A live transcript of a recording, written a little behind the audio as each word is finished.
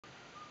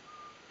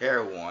Hey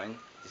everyone,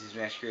 this is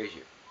Max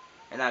Creature,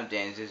 and I'm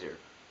Dan Zizzer.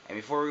 And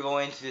before we go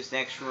into this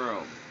next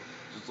room,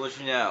 just to let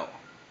you know,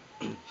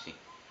 see,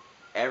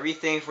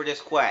 everything for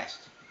this quest,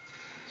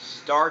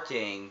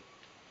 starting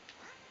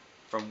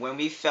from when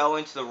we fell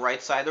into the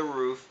right side of the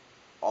roof,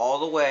 all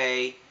the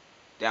way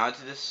down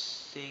to the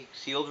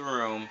sealed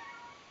room,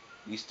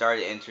 we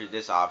started to enter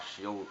this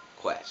optional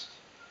quest.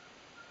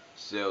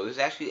 So this is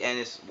actually the end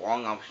of this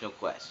long optional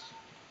quest.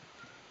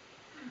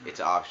 It's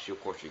an optional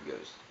portrait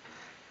ghost.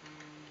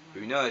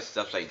 We know it's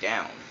upside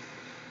down.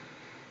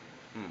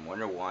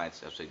 Wonder why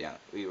it's upside down.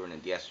 We were in the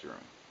guest room.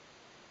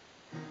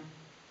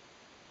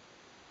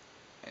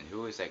 And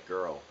who is that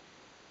girl?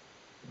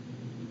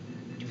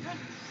 Do not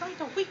try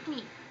to wake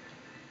me!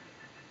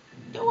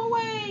 Go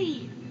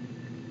away!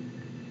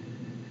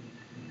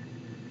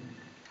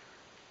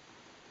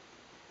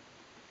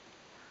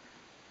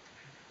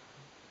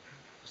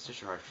 Let's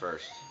search her heart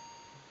first.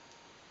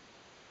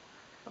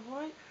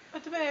 What?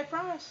 But the way I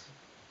promise.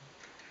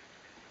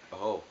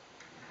 Oh,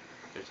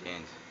 there's a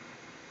hint.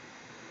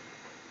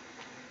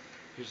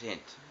 Here's a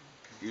hint.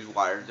 Use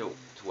water to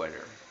wet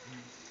her.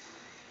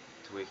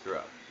 To wake her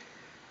up.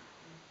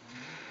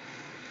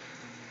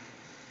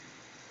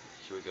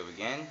 She'll wake up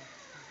again.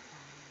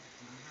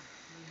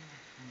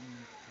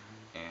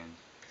 And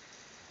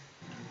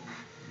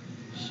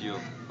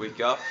she'll wake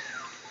up.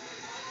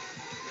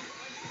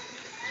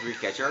 We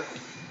catch her.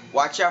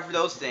 Watch out for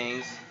those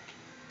things.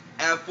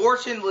 And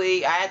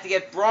unfortunately, I had to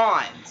get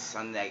bronze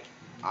on that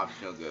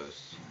optional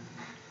ghost.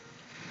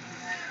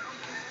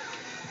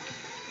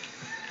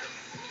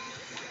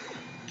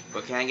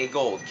 But can I get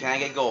gold? Can I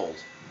get gold?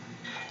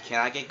 Can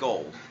I get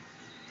gold?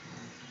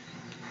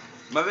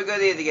 Might be a good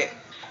idea to get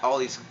all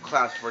these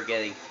clowns for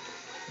getting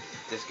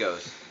this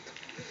ghost.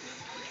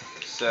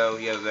 So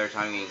you have a better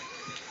time getting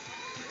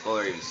gold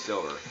or even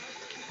silver.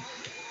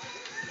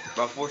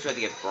 But unfortunately, I have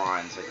to get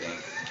bronze, I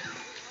think.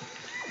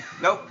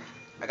 Nope,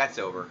 I got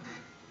silver.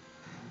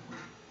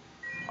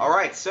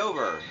 Alright,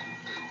 silver.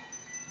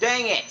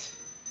 Dang it!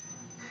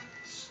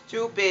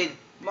 Stupid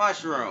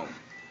mushroom.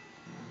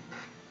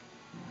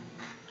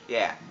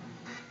 Yeah.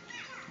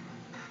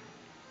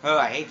 Oh,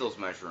 I hate those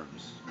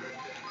mushrooms.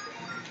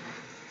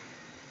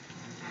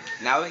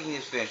 Now we can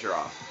just finish her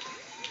off.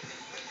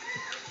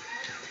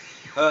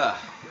 Ugh.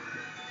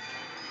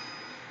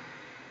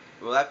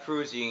 Well, that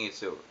proves you can get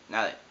silver.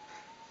 Now that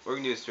we're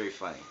gonna do this very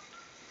funny.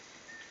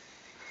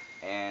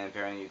 And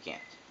apparently you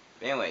can't.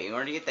 But anyway, in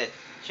order to get that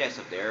chest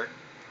up there,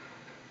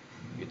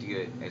 you have to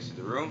get exit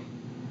the room,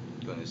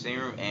 go in the same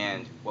room,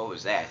 and what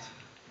was that?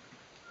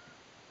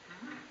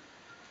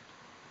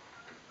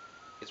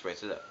 It's right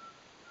to up.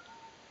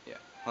 Yeah.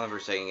 Hold on for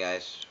a second,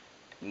 guys.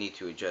 Need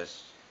to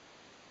adjust.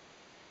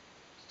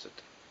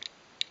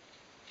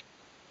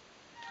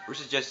 We're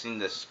suggesting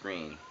the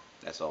screen.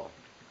 That's all.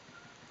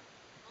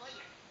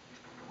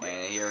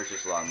 And here it's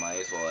just a lot of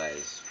money as well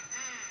as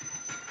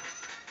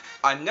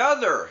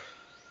another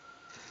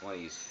one of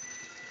these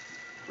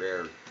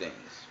rare things.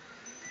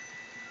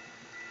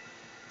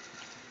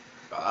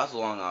 Oh, that was a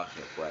long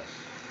optional quest.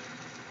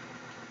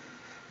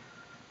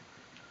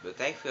 But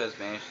thankfully I was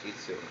managed to get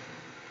silver.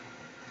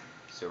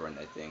 Silver in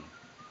that thing.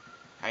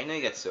 How do you know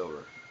you got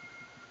silver?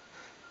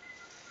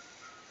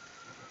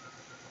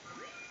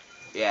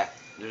 Yeah,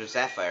 there's a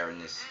sapphire in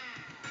this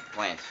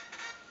plant.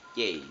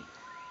 Yay.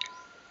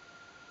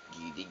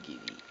 Giddy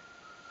giddy.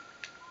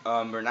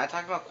 We're not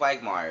talking about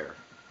Quagmire.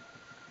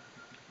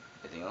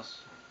 Anything else?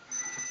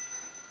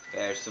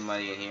 Yeah, there's some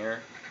money in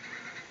here.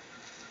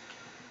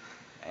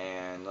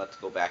 And let's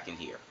go back in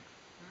here.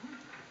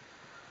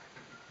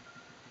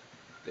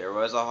 There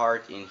was a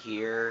heart in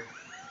here.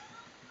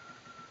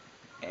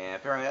 And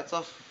apparently that's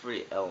all for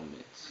the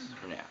elements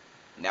for now.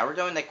 Now we're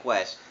doing that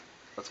quest.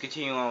 Let's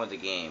continue on with the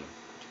game.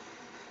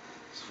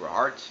 This is for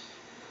heart.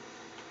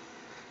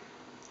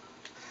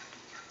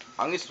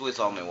 I'm gonna split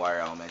all my water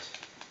elements.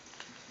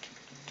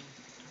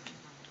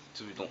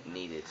 So we don't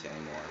need it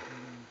anymore.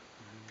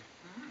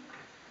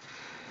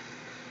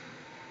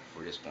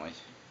 For this point.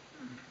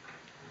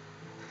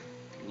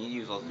 We need to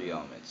use all three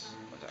elements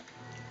one time.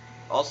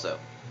 Also,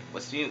 we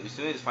still need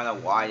to find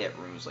out why that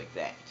room is like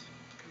that.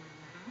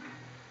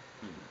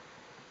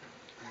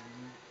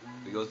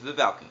 We go to the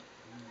balcony.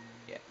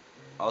 Yeah.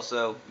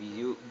 Also, we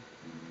do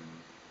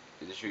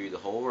to show you the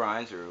whole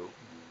run through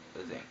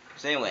the thing.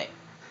 So anyway,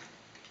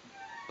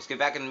 let's get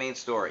back in the main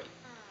story.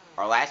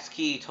 Our last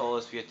key told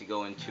us we have to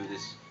go into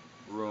this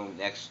room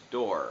next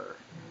door.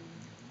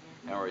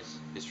 In other words,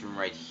 this room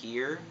right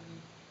here.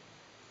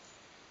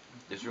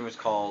 This room is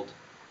called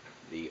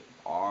the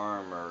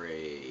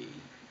Armory.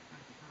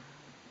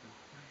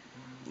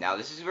 Now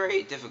this is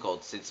very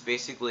difficult since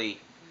basically,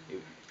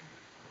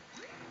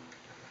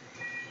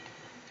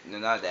 no,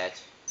 not that.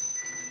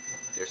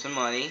 There's some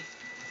money,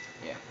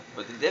 yeah.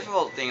 But the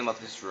difficult thing about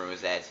this room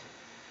is that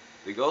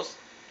the ghosts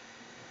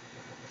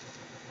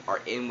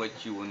are in what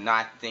you would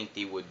not think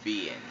they would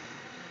be in.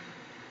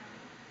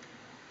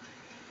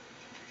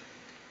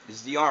 This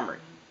is the armory.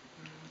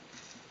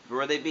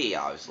 Where would they be,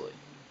 obviously?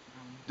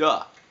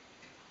 Duh.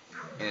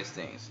 And it's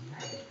things.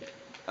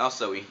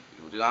 Also, we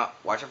Do not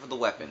watch out for the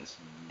weapons.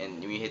 And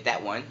when you hit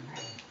that one,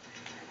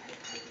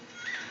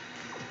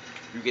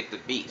 you get the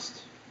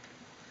beast.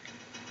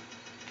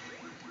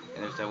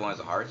 And there's that one as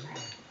a heart.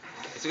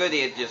 It's a good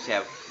idea to just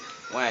have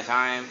one at a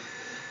time.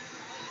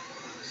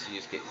 So you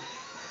just get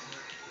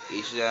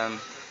each of them.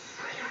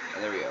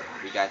 And there we go.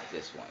 We got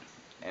this one.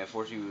 And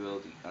unfortunately, we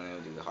will unable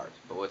to do the heart.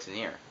 But what's in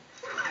here?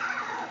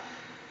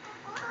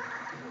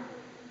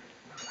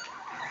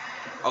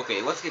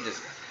 Okay, let's get this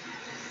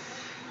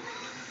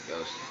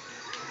ghost.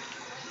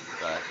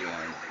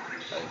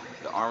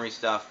 The armory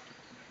stuff.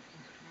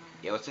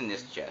 Yeah, what's in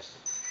this chest?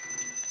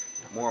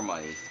 More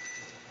money.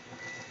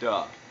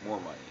 Duh, more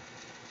money.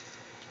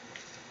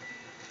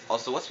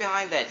 Also, what's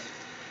behind that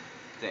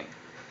thing?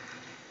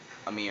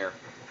 A mirror.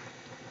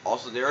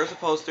 Also, there is a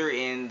poster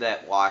in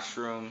that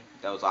washroom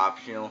that was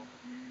optional,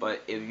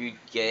 but if you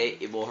get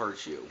it, it will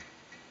hurt you.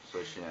 So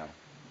you know,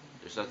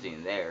 there's nothing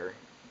in there.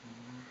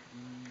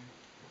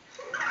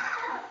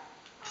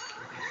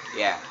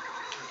 Yeah.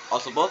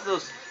 Also, both of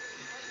those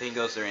thing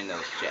ghosts are in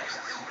those chests.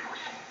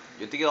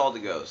 You have to get all the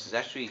ghosts. It's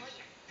actually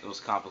the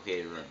most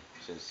complicated room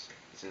since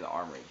it's in the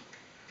armory.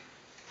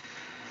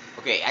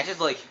 Okay, I just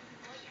like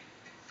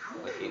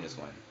in this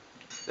one.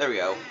 There we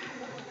go.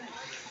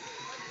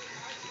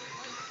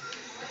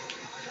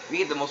 We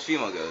get the most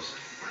female ghost.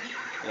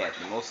 Yeah,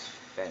 the most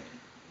feminine.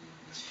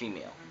 It's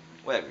female.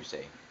 Whatever you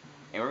say.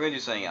 And we're gonna do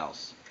something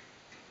else.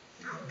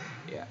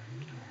 Yeah.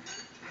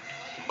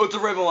 Oh, it's a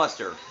red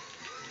molester.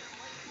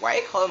 Why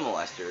do you call them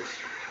molesters?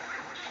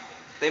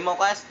 They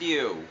molest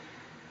you.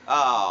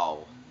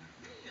 Oh.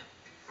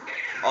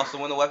 Also,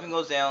 when the weapon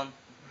goes down,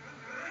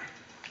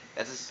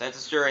 that's a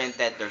sure hint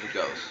that there's a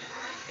ghost.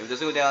 If it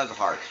doesn't go down, it's a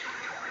heart.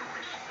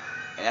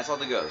 And that's all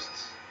the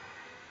ghosts.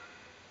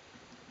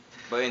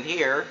 But in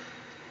here,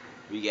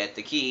 we get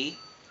the key,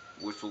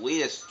 which will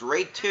lead us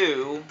straight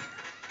to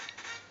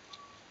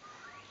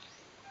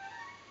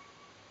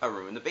a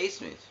room in the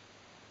basement.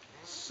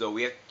 So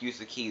we have to use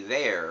the key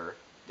there,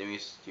 then we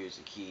have to use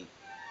the key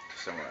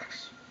to somewhere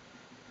else.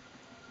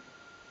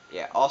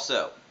 Yeah,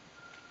 also,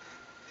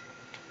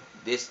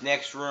 this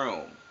next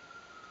room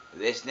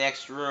is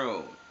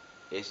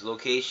the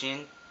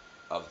location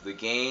of the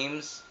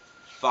game's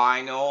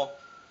final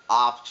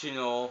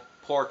optional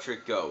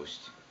portrait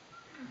ghost.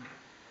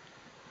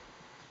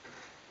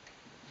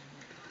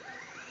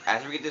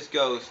 After we get this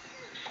ghost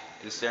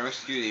in the ceramic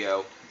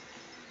studio,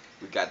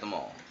 we got them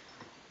all.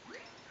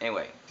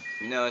 Anyway,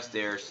 you notice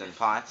there's some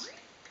pots,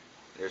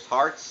 there's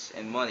hearts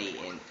and money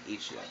in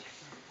each of them.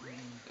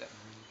 Yeah.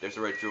 There's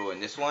a red jewel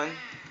in this one.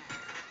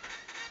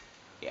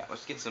 Yeah,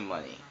 let's get some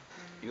money.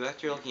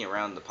 After you're looking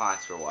around the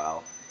pots for a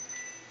while,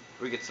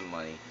 we get some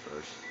money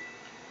first.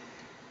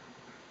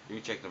 You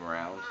can check them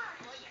around.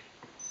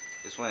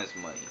 This one is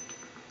money.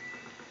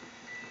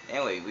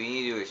 Anyway, we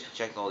need to do is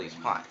check all these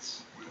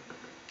pots.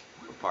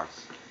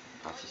 Pots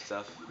and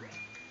stuff.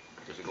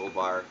 There's a gold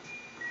bar.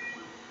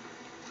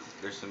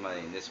 There's some money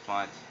in this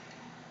pot.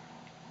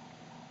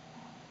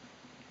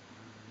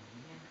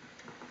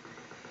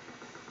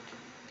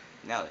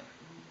 Now then,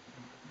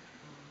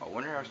 I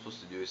wonder how we're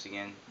supposed to do this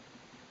again.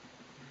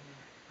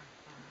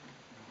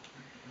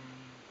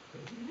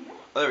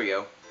 Oh, there we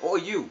go. Oh,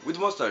 you with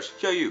the mustache.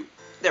 Yeah, you.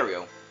 There we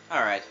go.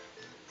 All right.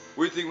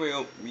 What do you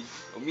think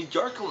of me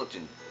jar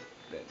collection?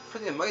 Then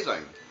pretty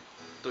amazing.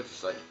 Don't you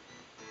say?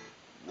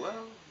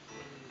 Well,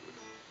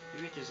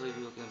 maybe I just leave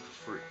you looking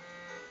for free.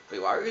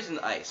 Wait, why are you using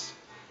ice?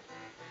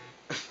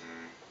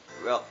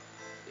 Well,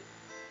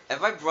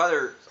 if my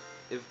brother,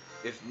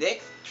 if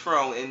Nick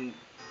Trone and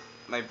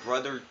my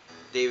brother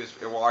Davis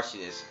are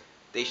watching this,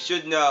 they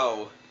should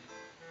know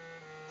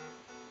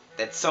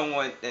that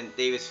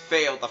Davis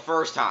failed the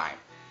first time.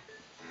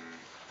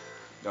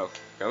 No,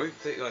 can we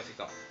take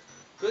time?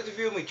 Let's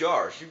review my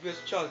jars. You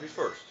best challenge me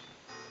first.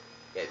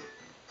 Yeah,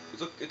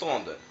 it's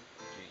on then.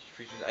 You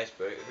freeze the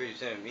iceberg. If you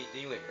send me,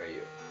 then you win right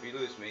here. If you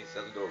lose me, it's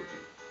out the door with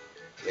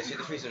you. Yes, you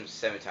have to freeze them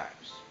 7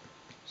 times.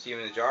 See him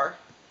in the jar?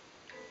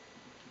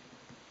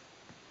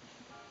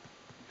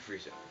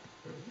 Freeze him.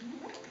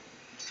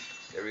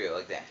 There we go,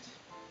 like that.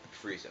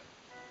 Freeze him.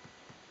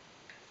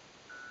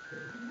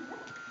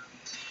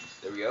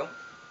 There we go.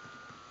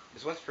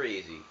 This one's pretty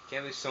easy.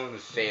 Can't believe someone who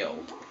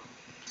failed.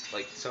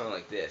 Like someone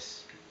like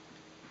this.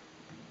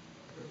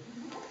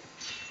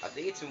 I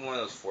think it's in one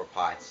of those 4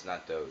 pots,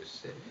 not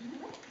those.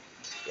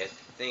 Yeah, I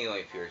think it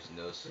only appears in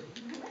those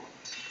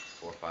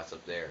 4 pots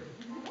up there.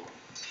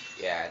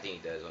 Yeah, I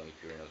think it does only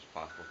appear in those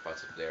 4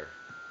 pots up there.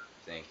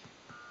 I think.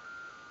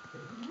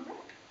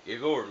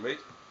 Get over, mate.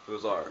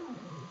 Those are.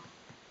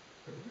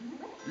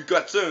 You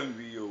got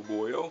 70, oh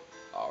boyo.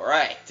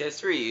 Alright,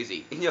 that's pretty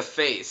easy. In your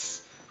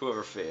face,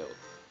 whoever failed.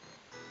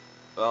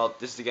 Well,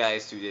 this is the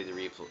guys who did the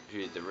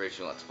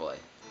original Let's Play.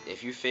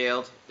 If you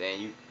failed,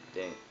 then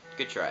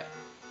good try.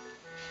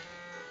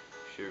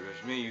 Sure,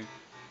 it's me.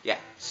 Yeah.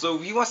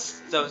 So you want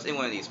stuff in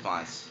one of these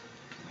pots,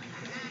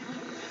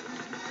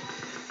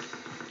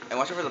 and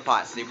watch out for the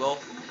pots. They will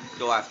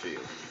go after you.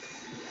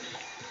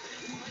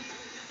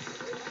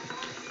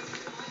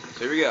 So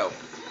here we go.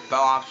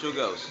 Final optional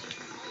ghost.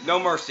 No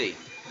mercy.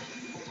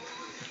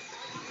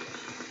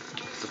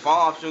 the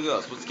final optional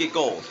ghost. Let's get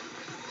gold.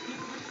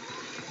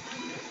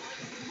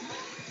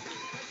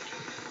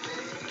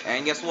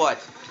 And guess what?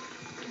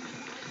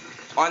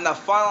 On the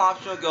final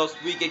optional ghost,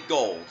 we get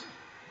gold.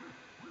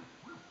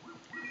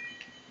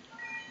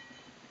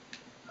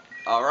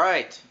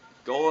 Alright.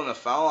 Gold on the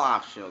final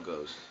optional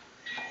ghost.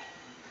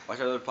 Watch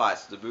out for the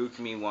pots. The boo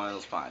can be one of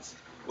those pots.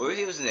 What if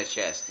he was in the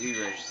chest? It'd be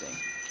very interesting.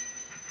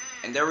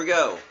 And there we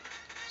go.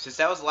 Since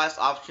that was the last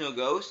optional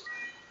ghost,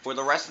 for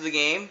the rest of the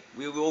game,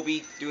 we will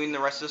be doing the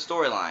rest of the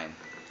storyline.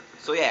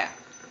 So yeah.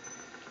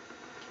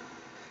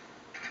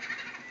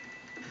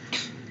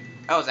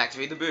 I was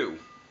activate the boo.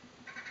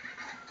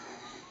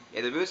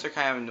 Yeah, the boos are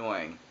kind of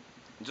annoying.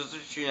 Just to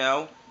let you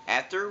know,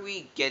 after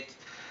we get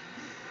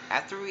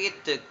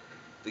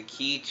the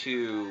key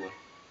to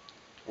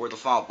where the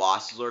final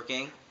boss is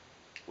lurking,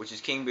 which is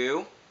King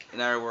Boo.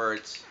 In other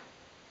words,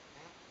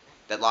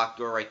 that locked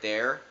door right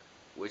there,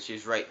 which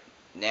is right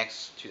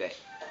next to that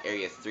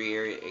area 3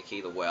 area,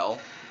 aka the well.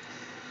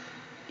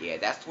 Yeah,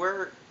 that's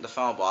where the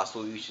final boss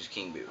will be, which is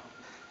King Boo.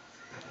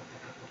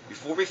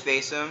 Before we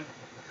face him,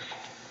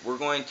 we're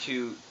going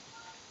to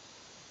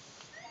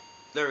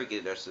there we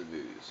get the rest of the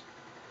boos.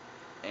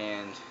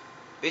 And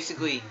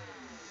basically,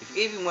 if you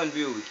gave him one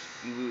boo,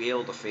 you will be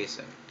able to face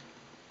him.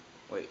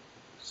 Wait,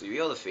 so you'll be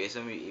able to face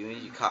him even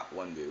if you caught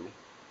one boo?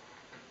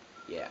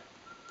 Yeah.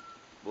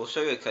 We'll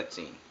show you a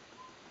cutscene.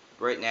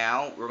 Right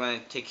now, we're going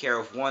to take care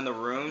of one of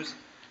the rooms,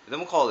 and then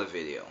we'll call it a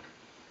video.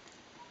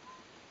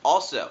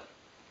 Also,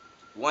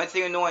 one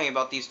thing annoying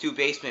about these two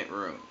basement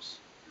rooms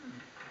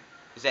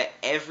is that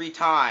every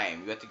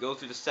time you have to go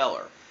through the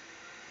cellar.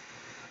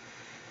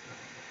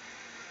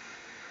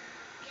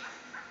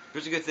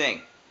 Here's a good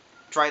thing.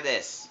 Try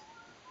this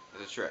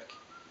as a trick.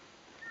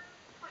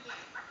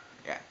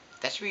 Yeah,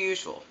 that should be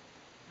useful.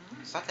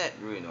 It's not that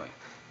really annoying.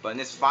 But in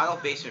this final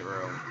basement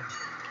room,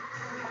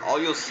 all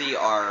you'll see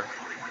are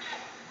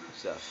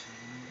stuff.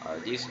 Are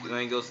these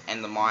annoying ghosts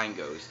and the mine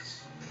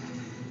ghosts.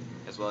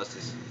 As well as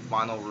this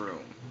final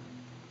room.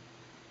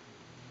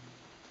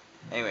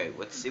 Anyway,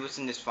 let's see what's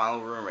in this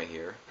final room right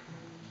here.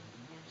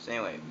 So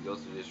anyway, we go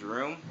through this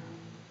room.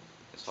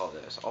 Let's follow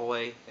this all the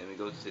way, and we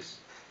go to this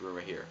room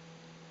right here.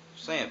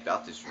 Something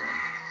about this room.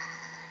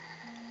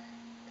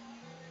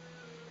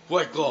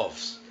 White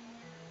gloves,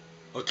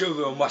 a cute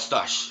little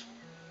mustache,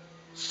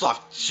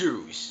 soft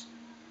shoes.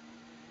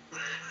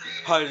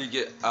 How did you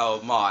get out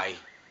of my?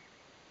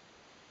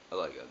 I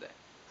like that.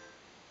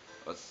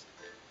 What's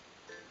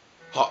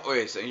hot?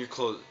 Wait a second, your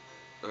clothes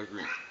are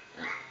green.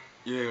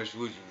 Yeah, Mr.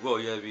 Luigi. Well,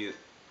 you had to be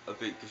a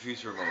bit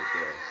confused for a moment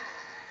there.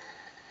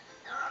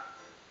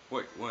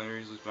 Wait, one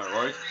reason is my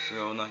right?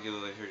 No, I'm not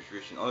giving the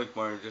registration. I like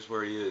Mario just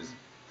where he is.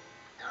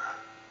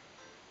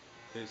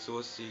 Okay, so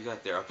let's see you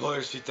got there.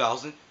 Players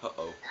 2000?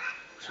 Uh-oh.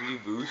 Should we do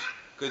boos?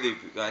 Good day,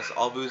 guys.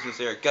 All boos in this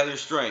area. Gather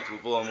strength. We'll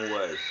blow them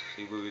away.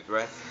 So you move your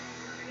breath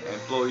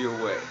and blow you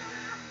away.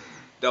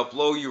 They'll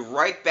blow you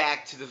right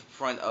back to the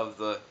front of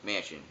the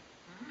mansion.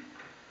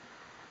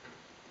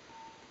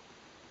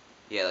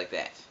 Yeah, like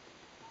that.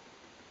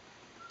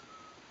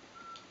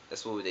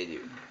 That's what they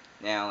do.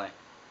 Now,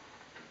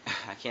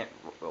 I can't.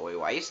 Wait,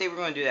 why you say we're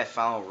going to do that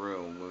final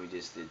room when we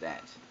just did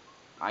that?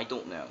 I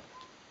don't know.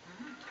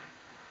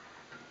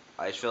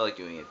 I just feel like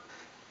doing it.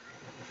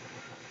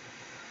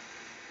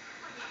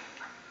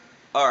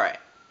 Alright.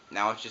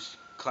 Now let's just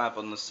climb up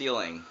on the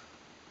ceiling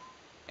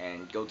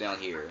and go down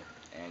here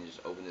and just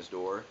open this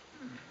door.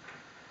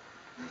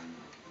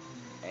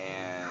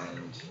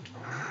 And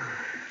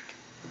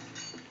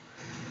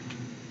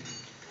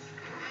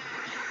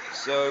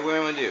so what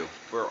am I gonna do?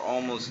 We're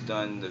almost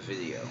done the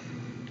video.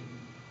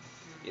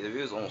 Yeah, the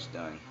video's almost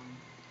done.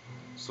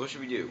 So what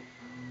should we do?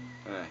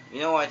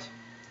 You know what?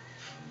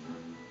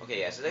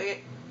 Okay, yeah, so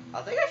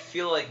I think I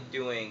feel like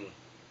doing.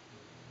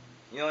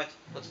 You know what?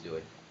 Let's do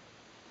it.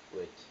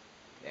 Wait,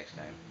 next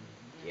time.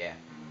 Yeah.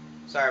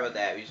 Sorry about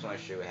that. We just want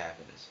to show you what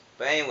happens.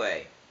 But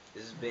anyway,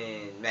 this has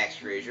been Max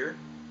Frazier,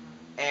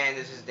 and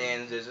this is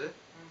Dan Zizza.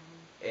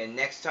 And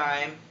next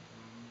time,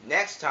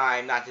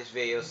 not this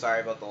video.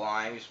 Sorry about the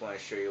line. We just want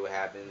to show you what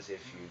happens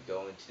if you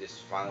go into this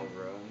final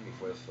room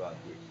before where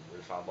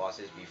the final boss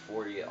is,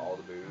 before you get all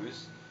the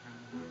boos.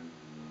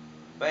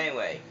 But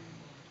anyway,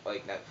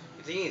 like, I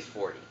think you need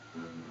 40.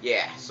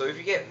 Yeah, so if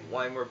you get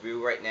one more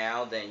boo right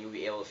now, then you'll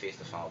be able to face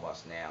the final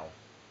boss now.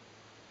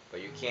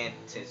 But you can't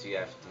since you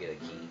have to get a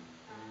key.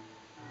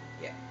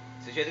 Yeah.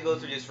 Since you have to go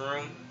through this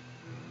room.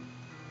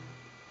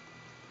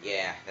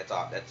 Yeah, that's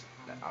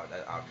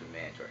option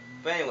mandatory.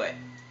 But anyway,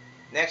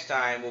 next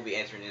time we'll be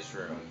entering this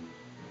room.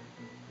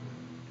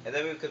 And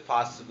then we could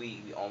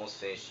possibly be almost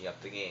finishing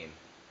up the game.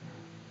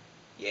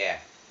 Yeah.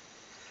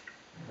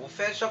 We'll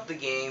finish up the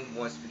game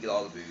once we get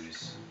all the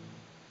boos.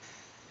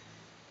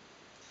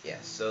 Yeah,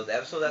 so the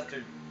episode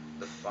after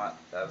the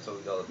episode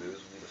we got all the boos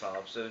will be the final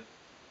episode.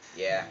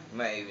 Yeah, we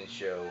might even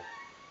show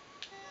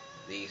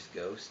these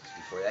ghosts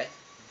before that.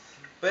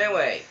 But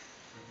anyway,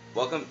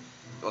 welcome.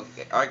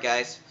 Okay, alright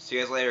guys, see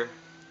you guys later.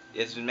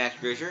 This has been Max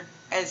Frazier,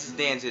 and this is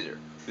Dan Scissor.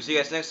 We'll see you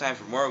guys next time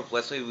for more of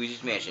Let's Play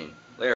Luigi's Mansion.